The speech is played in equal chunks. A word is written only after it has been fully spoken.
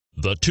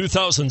The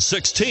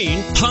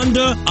 2016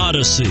 Honda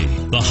Odyssey.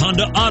 The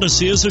Honda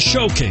Odyssey is a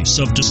showcase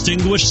of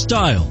distinguished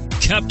style,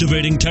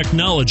 captivating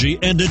technology,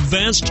 and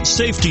advanced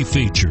safety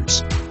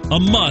features. A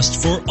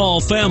must for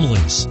all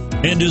families,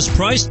 and is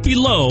priced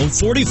below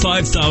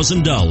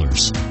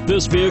 $45,000.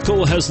 This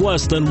vehicle has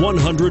less than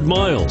 100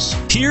 miles.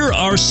 Here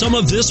are some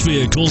of this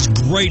vehicle's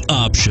great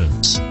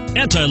options: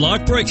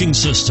 anti-lock braking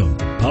system,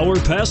 power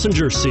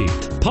passenger seat,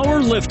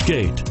 power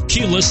liftgate,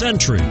 keyless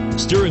entry,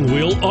 steering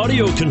wheel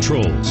audio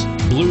controls,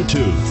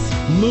 Bluetooth,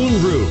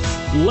 moonroof,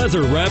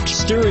 leather-wrapped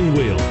steering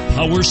wheel,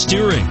 power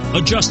steering,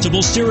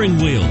 adjustable steering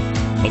wheel.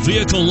 A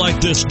vehicle like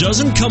this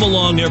doesn't come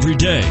along every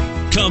day.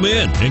 Come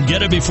in and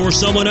get it before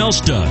someone else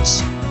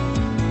does.